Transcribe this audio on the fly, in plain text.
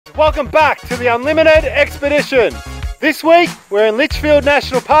Welcome back to the Unlimited Expedition. This week we're in Litchfield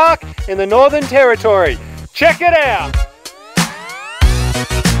National Park in the Northern Territory. Check it out!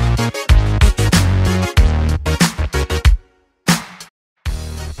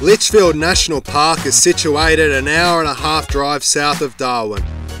 Litchfield National Park is situated an hour-and-a-half drive south of Darwin.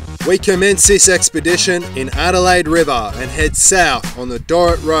 We commence this expedition in Adelaide River and head south on the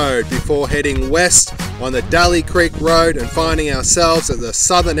Dorrit Road before heading west on the Daly Creek Road and finding ourselves at the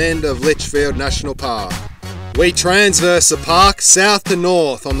southern end of Litchfield National Park. We transverse the park south to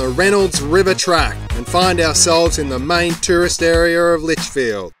north on the Reynolds River Track and find ourselves in the main tourist area of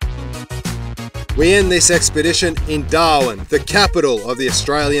Litchfield. We end this expedition in Darwin, the capital of the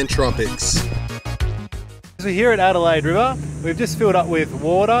Australian Tropics. So here at Adelaide River, we've just filled up with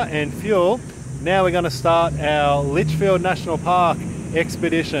water and fuel. Now we're going to start our Litchfield National Park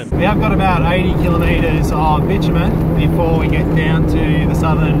expedition. We have got about 80 kilometres of bitumen before we get down to the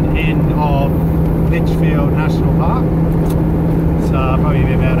southern end of Litchfield National Park. So probably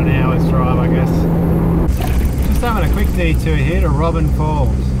be about an hour's drive, I guess. Just having a quick detour here to Robin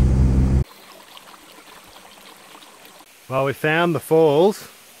Falls. Well, we found the falls.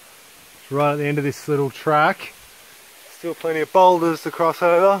 It's right at the end of this little track. Still plenty of boulders to cross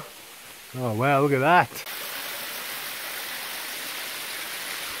over. Oh wow, look at that.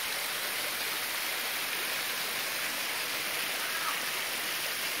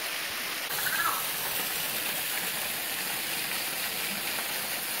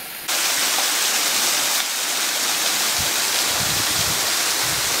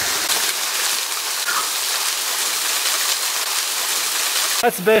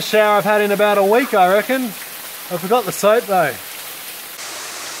 That's the best shower I've had in about a week, I reckon. I forgot the soap though.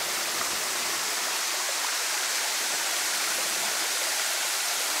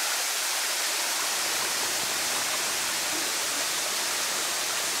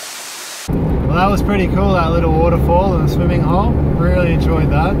 Well, that was pretty cool, that little waterfall and the swimming hole. Really enjoyed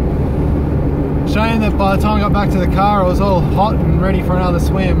that. Shame that by the time I got back to the car I was all hot and ready for another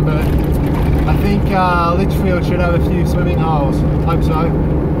swim, but I think Litchfield should have a few swimming holes. Hope so.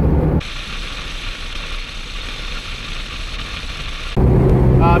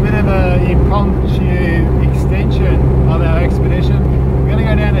 A bit of an impromptu extension of our expedition. We're going to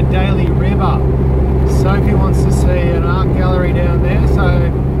go down to Daly River. Sophie wants to see an art gallery down there, so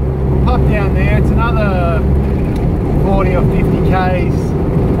we'll pop down there. It's another 40 or 50 k's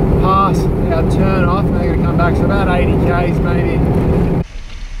past our turn off, and they're going to come back, so about 80 k's maybe.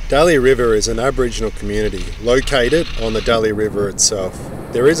 Daly River is an Aboriginal community located on the Daly River itself.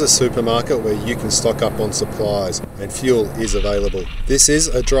 There is a supermarket where you can stock up on supplies and fuel is available. This is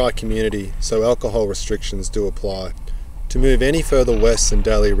a dry community, so alcohol restrictions do apply. To move any further west than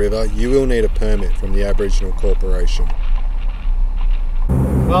Daly River, you will need a permit from the Aboriginal Corporation.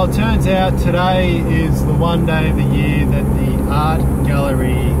 Well, it turns out today is the one day of the year that the art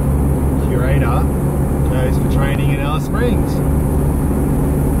gallery curator goes for training in Alice Springs.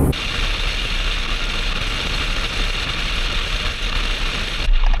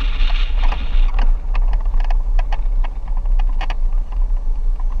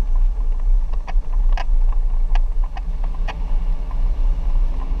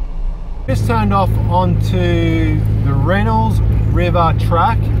 Just turned off onto the Reynolds River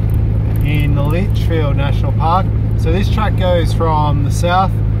Track in the Litchfield National Park. So this track goes from the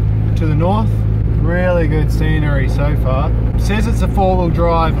south to the north. Really good scenery so far. It says it's a four-wheel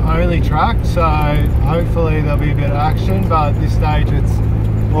drive only track, so hopefully there'll be a bit of action, but at this stage it's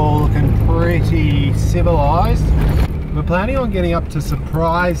all looking pretty civilised. We're planning on getting up to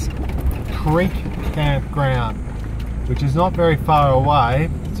Surprise Creek Campground, which is not very far away.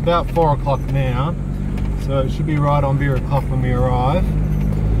 It's about 4 o'clock now, so it should be right on beer o'clock when we arrive.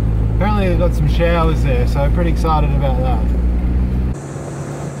 Apparently they've got some showers there, so pretty excited about that.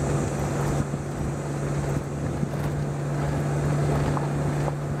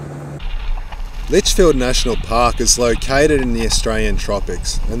 Litchfield National Park is located in the Australian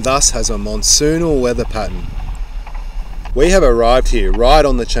Tropics and thus has a monsoonal weather pattern. We have arrived here right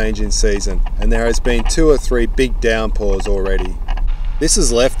on the change in season and there has been 2 or 3 big downpours already. This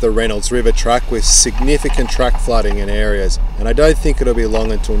has left the Reynolds River Track with significant track flooding in areas, and I don't think it'll be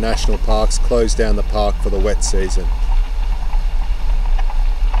long until national parks close down the park for the wet season.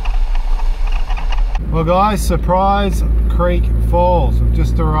 Well guys, Surprise Creek Falls have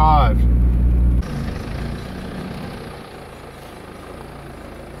just arrived.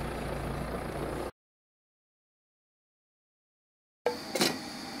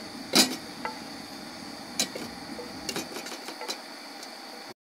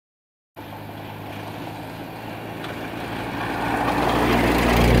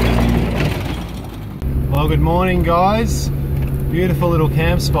 Well, good morning guys. Beautiful little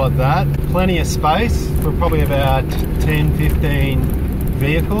camp spot that. Plenty of space for probably about 10-15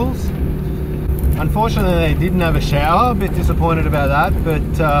 vehicles. Unfortunately they didn't have a shower, a bit disappointed about that, but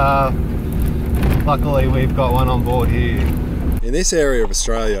luckily we've got one on board here. In this area of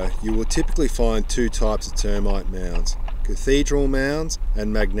Australia, you will typically find two types of termite mounds: cathedral mounds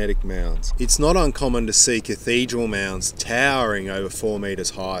and magnetic mounds. It's not uncommon to see cathedral mounds towering over 4 meters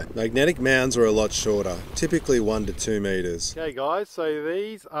high. Magnetic mounds are a lot shorter, typically 1 to 2 meters. Okay guys, so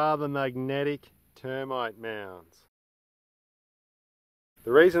these are the magnetic termite mounds.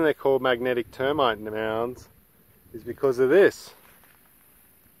 The reason they're called magnetic termite mounds is because of this.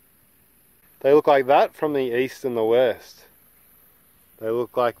 They look like that from the east and the west. They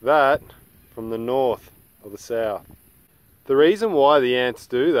look like that from the north or the south. The reason why the ants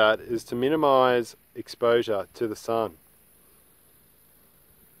do that is to minimize exposure to the sun.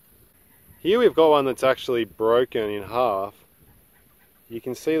 Here we've got one that's actually broken in half. You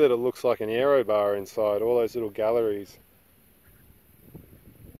can see that it looks like an aero bar inside, all those little galleries.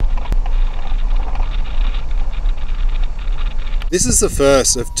 This is the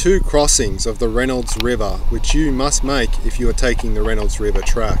first of 2 crossings of the Reynolds River which you must make if you are taking the Reynolds River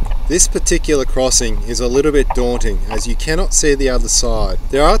Track. This particular crossing is a little bit daunting as you cannot see the other side.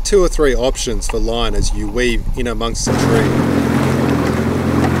 There are 2 or 3 options for line as you weave in amongst the tree.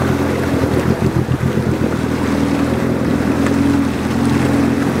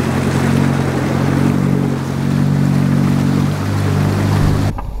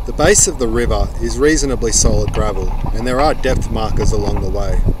 The base of the river is reasonably solid gravel and there are depth markers along the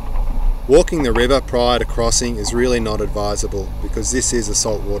way. Walking the river prior to crossing is really not advisable because this is a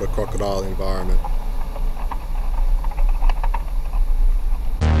saltwater crocodile environment.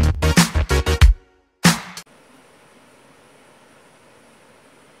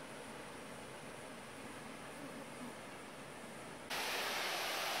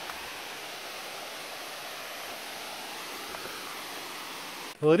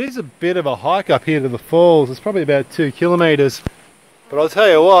 Well, it is a bit of a hike up here to the falls. It's probably about 2 kilometres. But I'll tell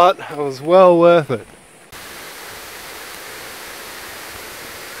you what, it was well worth it.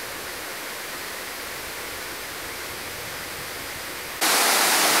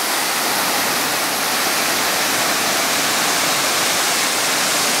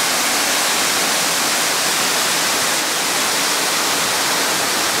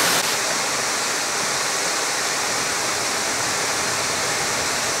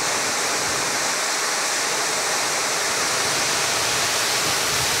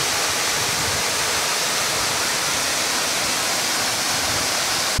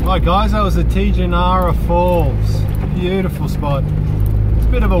 Right guys, that was the Tijanara Falls. Beautiful spot. It's a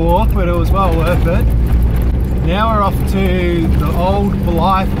bit of a walk, but it was well worth it. Now we're off to the old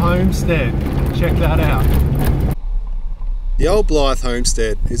Blythe Homestead. Check that out. The old Blythe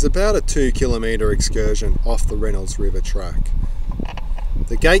Homestead is about a 2 kilometre excursion off the Reynolds River Track.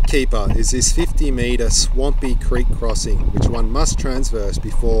 The gatekeeper is this 50 metre swampy creek crossing which one must traverse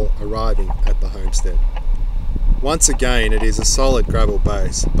before arriving at the homestead. Once again, it is a solid gravel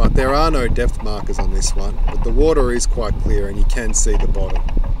base, but there are no depth markers on this one, but the water is quite clear and you can see the bottom.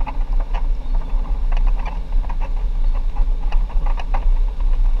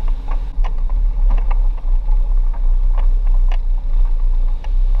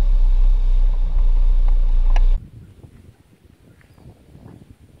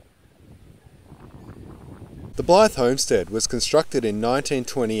 The Blythe Homestead was constructed in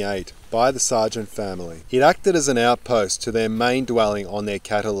 1928 by the Sargent family. It acted as an outpost to their main dwelling on their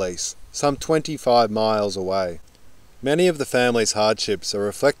cattle lease, some 25 miles away. Many of the family's hardships are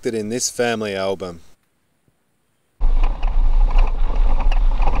reflected in this family album.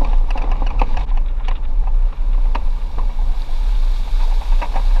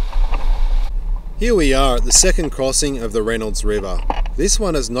 Here we are at the second crossing of the Reynolds River. This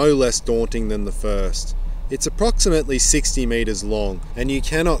one is no less daunting than the first. It's approximately 60 metres long and you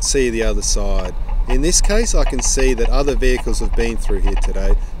cannot see the other side. In this case I can see that other vehicles have been through here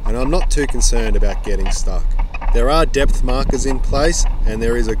today and I'm not too concerned about getting stuck. There are depth markers in place and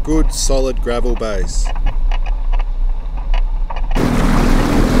there is a good solid gravel base.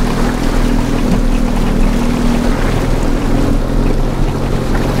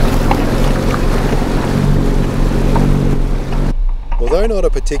 Although not a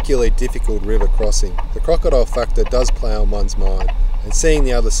particularly difficult river crossing, the crocodile factor does play on one's mind, and seeing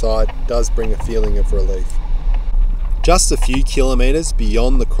the other side does bring a feeling of relief. Just a few kilometres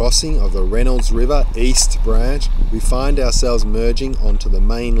beyond the crossing of the Reynolds River East Branch, we find ourselves merging onto the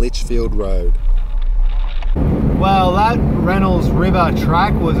main Litchfield Road. Well, that Reynolds River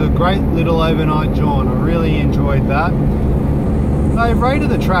Track was a great little overnight jaunt. I really enjoyed that. They've rated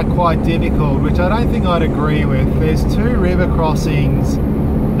the track quite difficult, which I don't think I'd agree with. There's two river crossings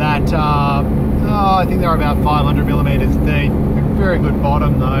that are, I think they're about 500 millimeters deep. A very good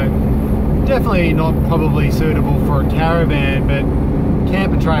bottom though. Definitely not probably suitable for a caravan, but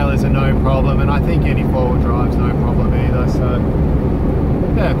camper trailers are no problem, and I think any four-wheel drive's no problem either. So,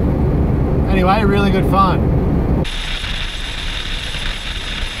 yeah. Anyway, really good fun.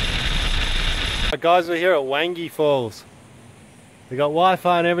 Guys, we're here at Wangi Falls. We got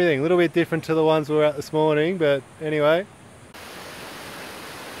Wi-Fi and everything. A little bit different to the ones we were at this morning, but anyway.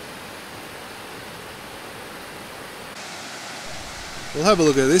 Well, have a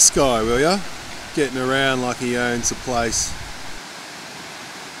look at this guy, will ya? Getting around like he owns the place.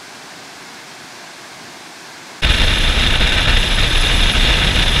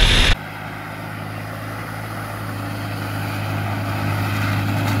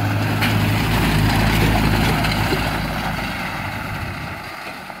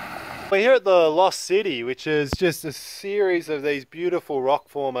 We're here at the Lost City, which is just a series of these beautiful rock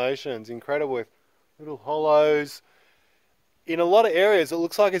formations, incredible, with little hollows. In a lot of areas it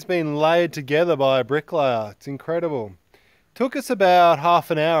looks like it's been laid together by a bricklayer. It's incredible. Took us about half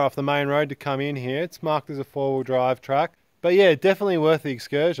an hour off the main road to come in here. It's marked as a four-wheel drive track, but yeah, definitely worth the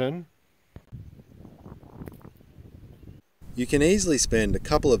excursion. You can easily spend a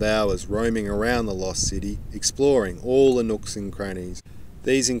couple of hours roaming around the Lost City, exploring all the nooks and crannies.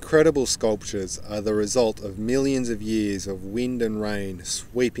 These incredible sculptures are the result of millions of years of wind and rain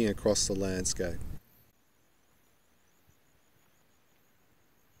sweeping across the landscape.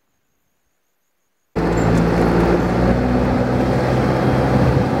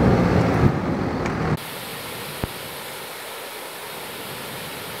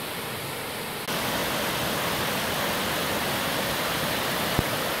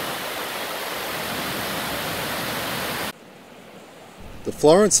 The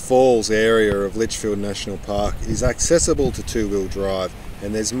Florence Falls area of Litchfield National Park is accessible to two-wheel drive,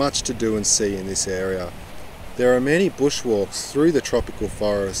 and there's much to do and see in this area. There are many bushwalks through the tropical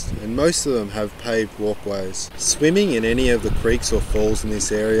forest, and most of them have paved walkways. Swimming in any of the creeks or falls in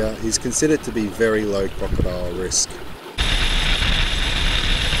this area is considered to be very low crocodile risk.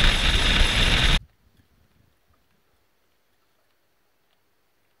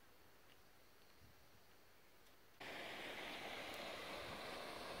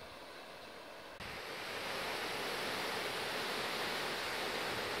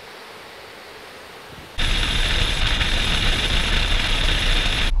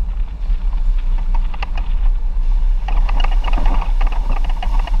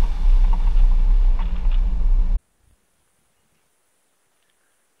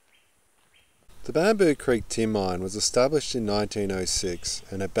 The Bamboo Creek tin mine was established in 1906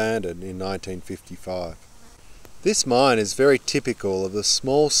 and abandoned in 1955. This mine is very typical of the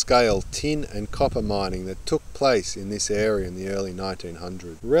small-scale tin and copper mining that took place in this area in the early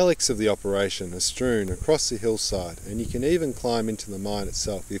 1900s. Relics of the operation are strewn across the hillside, and you can even climb into the mine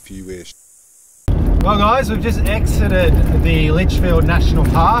itself if you wish. Well guys, we've just exited the Litchfield National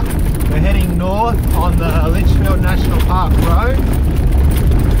Park. We're heading north on the Litchfield National Park Road.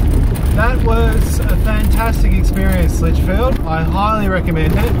 That was a fantastic experience, Litchfield. I highly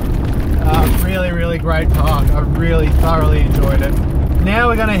recommend it. Really great park. I really thoroughly enjoyed it. Now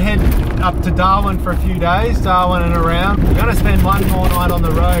we're going to head up to Darwin for a few days, Darwin and around. We're going to spend one more night on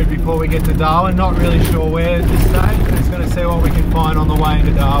the road before we get to Darwin. Not really sure where at this stage. We're just going to see what we can find on the way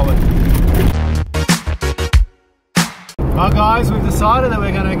into Darwin. Well guys, we've decided that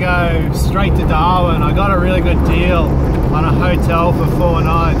we're going to go straight to Darwin. I got a really good deal on a hotel for 4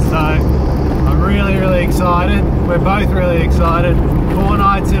 nights, so I'm really excited. We're both really excited. 4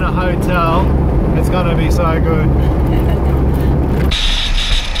 nights in a hotel, it's going to be so good.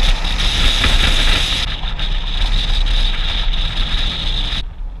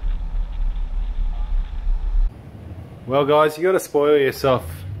 Well guys, you got to spoil yourself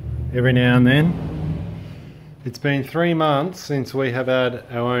every now and then. It's been 3 months since we have had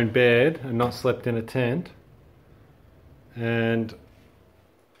our own bed and not slept in a tent. And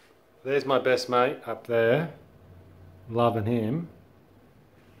there's my best mate up there, loving him.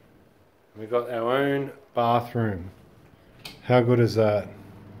 We've got our own bathroom. How good is that?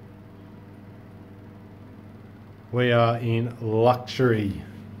 We are in luxury.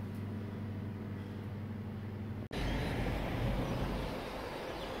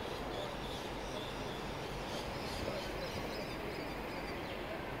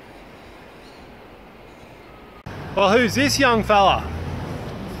 Well, who's this young fella?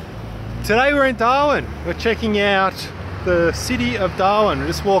 Today we're in Darwin. We're checking out the city of Darwin. We're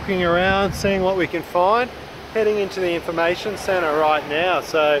just walking around, seeing what we can find. Heading into the information centre right now,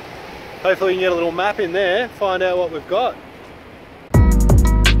 so hopefully we can get a little map in there, find out what we've got.